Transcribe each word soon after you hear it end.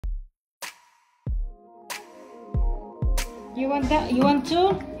You want that? You want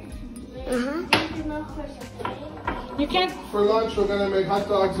two? You can. For lunch, we're gonna make hot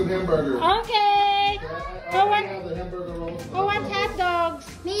dogs and hamburgers. Okay. I have the hamburger rolls. Who wants hot dogs?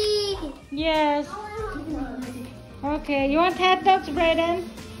 Me. Yes. Okay. You want hot dogs, Braden?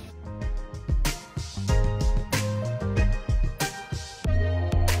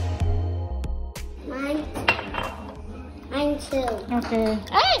 Mine too. Okay.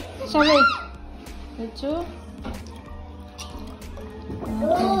 Hey! Sorry. You too?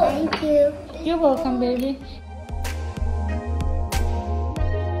 Thank you. You're welcome, baby.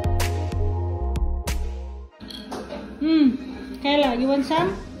 Kayla, you want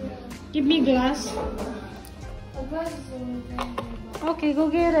some? Give me glass. Okay, go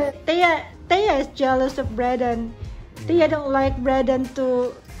get it. Taya is jealous of Braden. Taya don't like Braden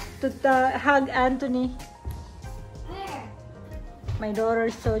to hug Anthony. My daughter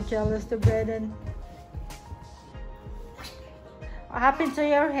is so jealous of Braden. What happened to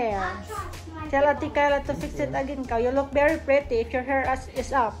your hair? Tell Ate Kayla to fix it again. You look very pretty if your hair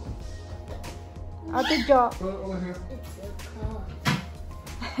is up. Ate Jo.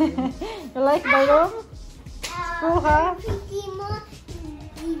 You like my room? Cool, huh?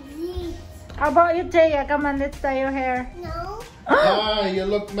 How about you, Taya? Come on, let's tie your hair. No. Ah, you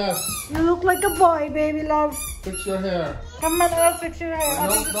look mess. You look like a boy, baby love. Fix your hair. Come on, I'll fix your hair.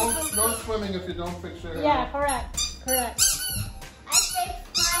 No swimming if you don't fix your hair. Yeah, correct. Correct. I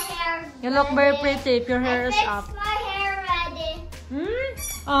fixed my hair. You look very pretty if your hair is up. My hair ready.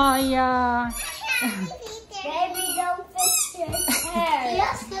 Oh, yeah. Baby, don't fix your hair. He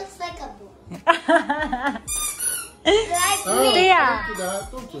just looks like a boy. Like me. Tia.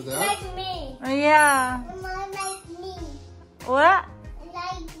 Don't do that. Like me. Yeah. Mama, like me. What?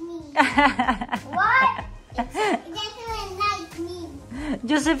 Like me. What? It doesn't like me.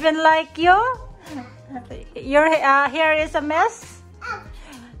 Josephine like you? Your hair is a mess?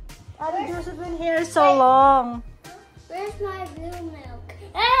 Josephine's hair is so long. Where's my blue milk?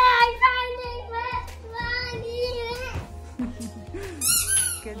 Hey, I found it.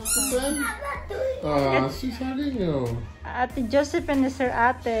 Good Then? She's hugging you. Ate Josephine is her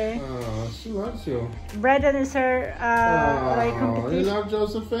ate. She loves you. Braden is her like You competition. love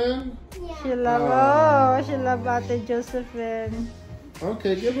Josephine? She love she love Ate Josephine.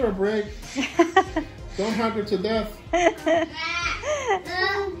 Okay, give her a break. Don't hug her to death.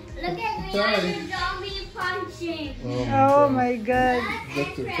 Look at me, Daddy. I'm a zombie punching. Oh my god.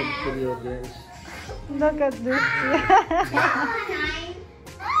 Look at some video games. Look at this.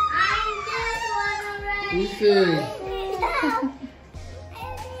 I'm just one already.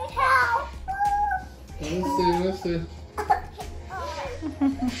 Easy. Let's see.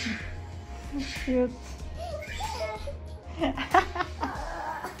 Cute.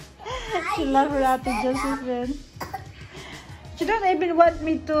 She loves her Ate Josephine. She don't even want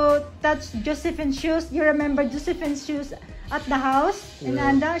me to touch Josephine's shoes. You remember Josephine's shoes at the house in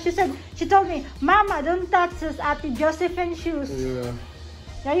Anda? She told me, Mama, don't touch this Ate Josephine's shoes. Yeah.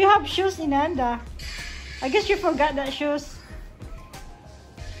 Now you have shoes in Anda. I guess you forgot that shoes.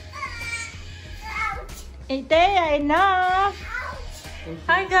 Ite, enough.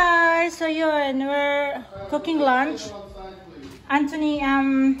 Hi guys, so yun, we're cooking lunch. Anthony,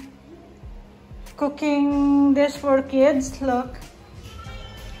 cooking this for kids. Look,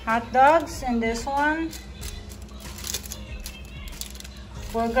 hot dogs, and this one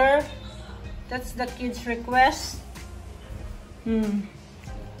burger. That's the kids' request.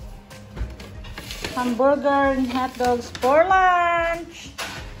 Hamburger and hot dogs for lunch.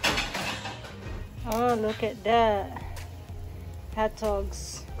 Oh, look at that. Hot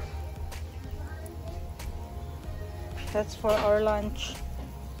dogs. That's for our lunch.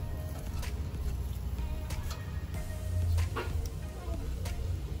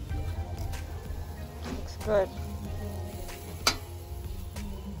 Looks good.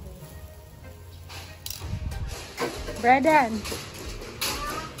 Braden,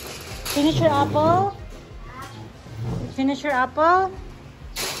 finish your apple? Finish your apple?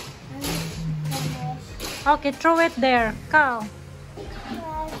 Okay, throw it there. Carl.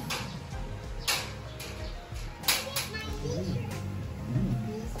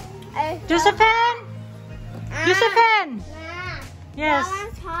 Josephine? Josephine? Yes. That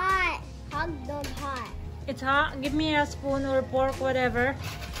one's hot. Hot dog hot. It's hot. Give me a spoon or fork, whatever.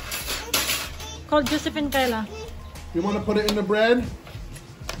 Call Josephine, Kayla. You want to put it in the bread?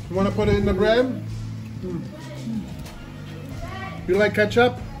 You want to put it in the bread? You like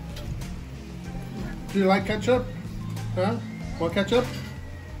ketchup? Do you like ketchup? Huh? Want ketchup?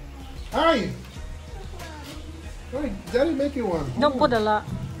 Hi! Hi, Daddy make you one. Don't put a lot.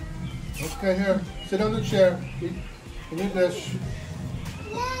 Okay, here. Sit on the chair. You need this.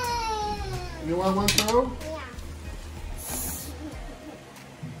 You want one too?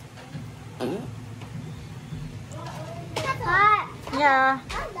 Yeah.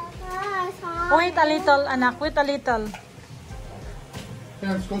 Wait a little, anak. Wait a little.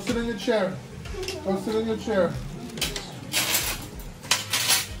 Hands, go sit in your chair. Go sit in your chair.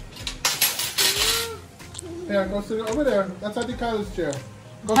 Yeah, go sit over there. That's Auntie Kyla's chair.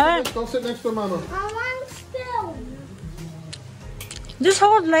 Go sit next to Mama. I want still. Just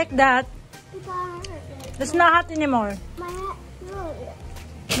hold like that. It's not hot anymore. My head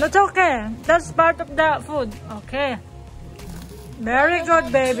hurts. That's okay. That's part of the food. Okay. Very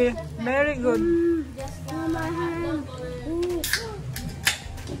good, baby. Very good. My hand.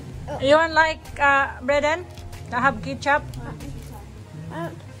 You want like Braden? I have ketchup.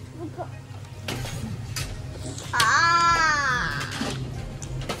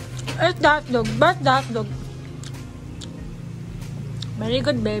 It's that dog. But that dog. Very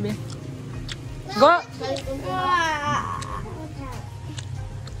good, baby. Go.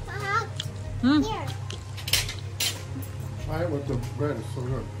 Hmm. Here. Try it with the bread. It's so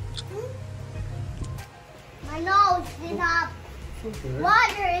good. My nose did have Okay.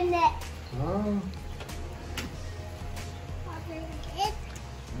 water in it. Ah. Water in it.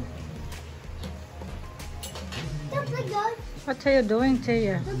 Don't play good. What are you doing,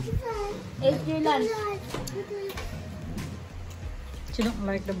 Tia? Don't play. It's your lunch. She don't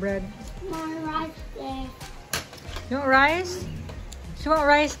like the bread. My right there. You want rice? She want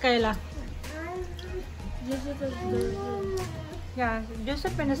rice, Kayla. Joseph is good. Yeah,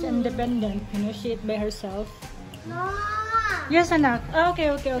 Josephine is independent. You know, she eat by herself. No. Yes, anak. Okay,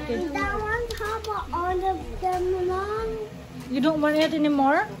 okay, okay. That one have all of them, Mom. You don't want it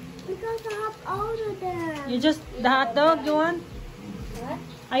anymore? Because I have all of them. You just, the hot dog you want? What?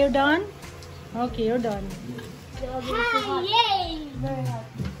 Are you done? Okay, you're done. Hey, yay! Very hot.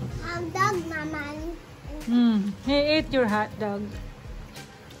 I'm done, Mama. He ate your hot dog.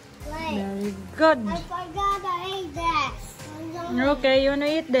 Wait. Very good. I forgot I ate this. Okay, you wanna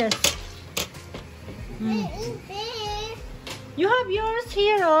eat this? I ate this. You have yours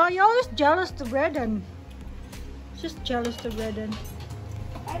here, oh. You're always jealous to Braden. Just jealous to Braden.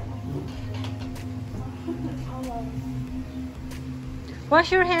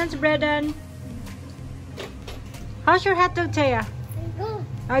 Wash your hands, Braden. How's your hot dog, Taya? Good.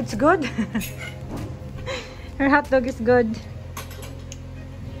 Oh, it's good. Her hot dog is good.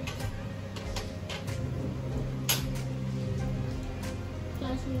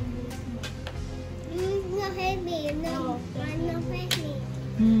 Not heavy. No, I'm not heavy.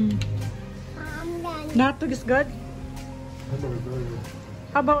 I'm done. The hot dog is good.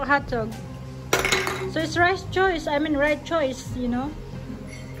 How about hot dog? So it's right choice. I mean right choice, you know.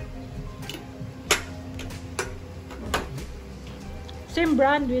 Same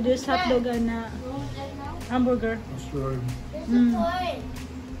brand with this hot dog and hamburger. That's right. It's okay.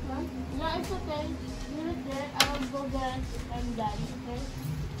 No, it's okay. Leave it there. I will go there. I'm done. Okay?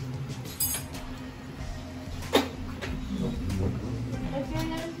 If your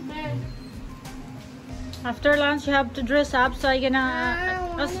lunch bed. After lunch, you have to dress up. So I'm I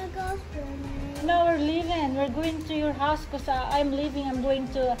gonna. want to go swimming. No, we're leaving. We're going to your house because I'm leaving. I'm going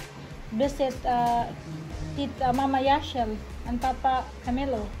to visit Mama Yashel and Papa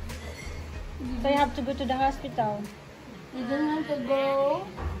Camilo. So I have to go to the hospital. You don't want to go?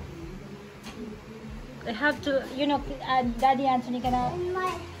 I have to, you know, Daddy Anthony cannot And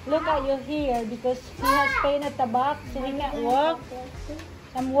my look at you here because he has pain at the back, so he can't walk.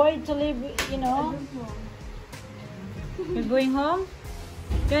 I'm worried to leave, you know. You're going home?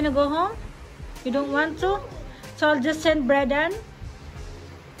 You wanna go home? You don't want to? So I'll just send Braden.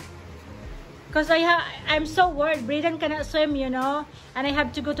 Because I'm so worried. Braden cannot swim, you know. And I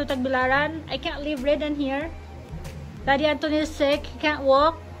have to go to Tagbilaran. I can't leave Braden here. Daddy Anthony is sick. He can't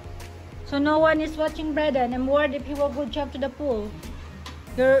walk. So no one is watching Braden. I'm worried if he will go jump to the pool.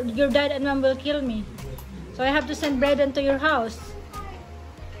 Your dad and mom will kill me. So I have to send Braden to your house.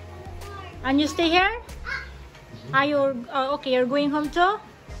 And you stay here? Are you okay? You're going home too?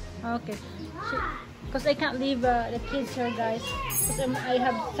 Okay. Because I can't leave the kids here, guys. Because I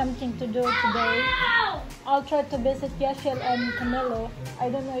have something to do today. I'll try to visit Yashel and Camilo. I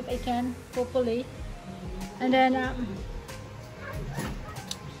don't know if I can, hopefully. And then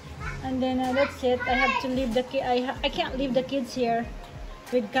that's it. I have to leave the I can't leave the kids here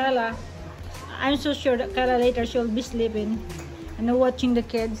with Kala. I'm so sure that Kala later she'll be sleeping and watching the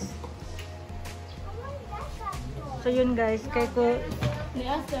kids. So yun guys, kay ko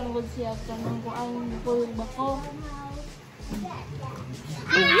Ni-ask would siya kanang kung ang pulog ba ko.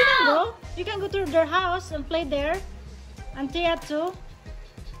 you can go. You can go to their house and play there. And Tia too.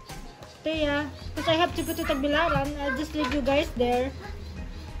 Tia, because I have to go to Tagbilaran. I'll just leave you guys there.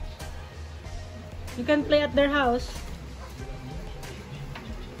 You can play at their house.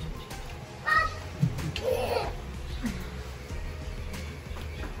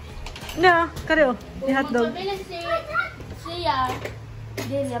 No, kareo. Yung hotdog. Pabili siya.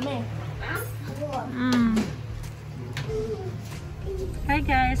 Hindi yummy. Hi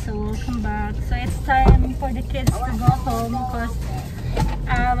guys, so welcome back. So it's time for the kids to go home because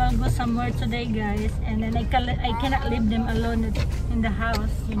I will go somewhere today, guys. And then I cannot leave them alone in the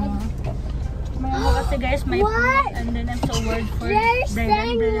house, you know. Kasi guys, my food, and then I'm so worried for There's them.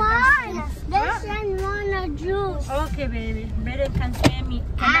 There's one of juice. Okay, baby. Brandon can swim.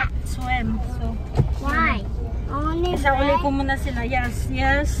 Cannot swim. So Why? Only isa uli ko muna sila. Yes,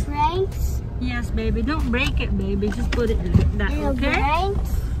 yes. breaks. Yes, baby. Don't break it, baby. Just put it like that, okay?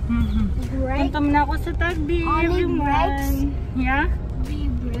 Breaks. Breaks. Punta muna ako sa Tagbi, Only everyone. breaks? Yeah?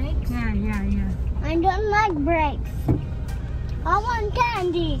 Breaks. Yeah. I don't like breaks. I want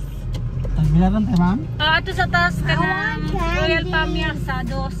candies. Tagbilaran tayo, ma'am? Ito sa taas ka I ng want Royal candy. Pamia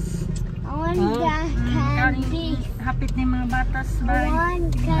Sados. I want candies. Hapit ni mga batas, I bye. want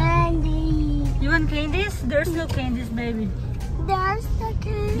candy. You want candies? There's no candies, baby. There's the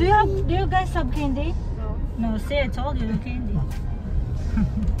candy. Do you guys have candy? No, see, I told you no candy.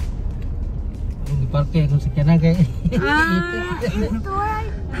 Di parke kung sa kena kay.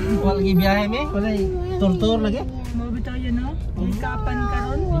 Wala lagi biyahe me, wala tur lagi. Mo bitaw yun, no? May kapan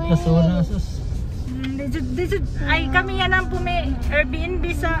karon. Ito na sus. Ay, kami yan ang pumi Airbnb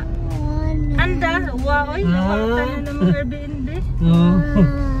sa Anda. Wow, oy, nawawatan na namang Airbnb.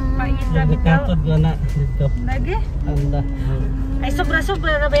 Paisa bitaw. Katod na dito. Lagi? Anda. Ay,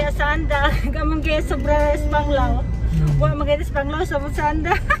 sobra-sobra na ba yan sa Anda? Kamang kaya sobra Spanglaw. Wala maganda Spanglaw sa mga sa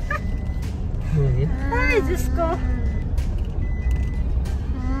Anda. Ay, Diyos ko.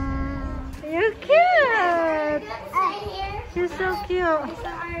 You're cute. She's so cute.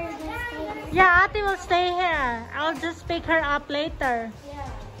 Yeah, Ate will stay here. I'll just pick her up later.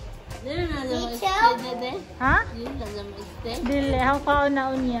 Me too. Huh? Dili, how far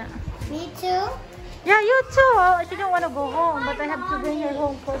na unya? Me too. Yeah, you too. She don't want to go home, but I have to bring her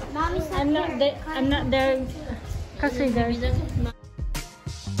home because I'm not there. Kasi there's.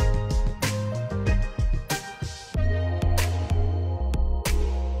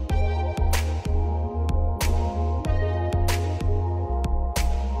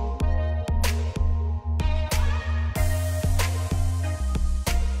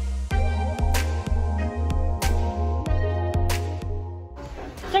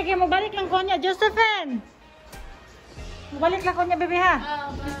 Sige, mabalik lang ko niya. Josephine! Mabalik lang ko niya, baby, ha?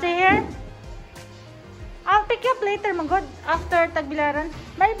 You stay here? I'll pick you up later, magod. After Tagbilaran.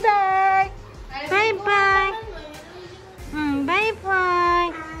 Bye-bye! Bye-bye!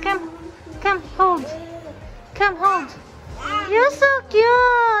 Bye-bye! Come, hold. Come, hold. You're so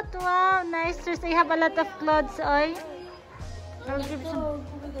cute! Wow, nice dress. I have a lot of clothes, oy. I'll give some.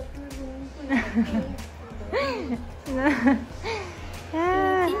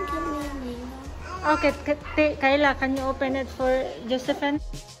 Yeah. Okay, Kayla, can you open it for Josephine?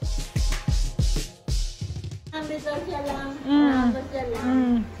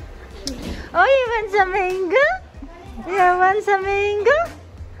 Oh, you want some mango? You want some mango?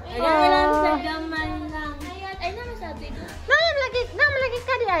 Naman lagi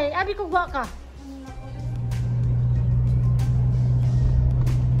ka di ay. Abi ko gwa ka.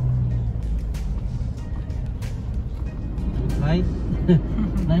 Light.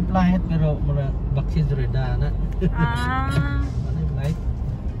 Light flight pero mura vaccine reda na. Light.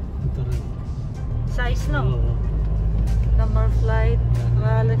 Ito rin. Size no? Oo. Number flight.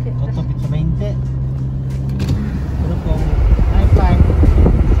 Well,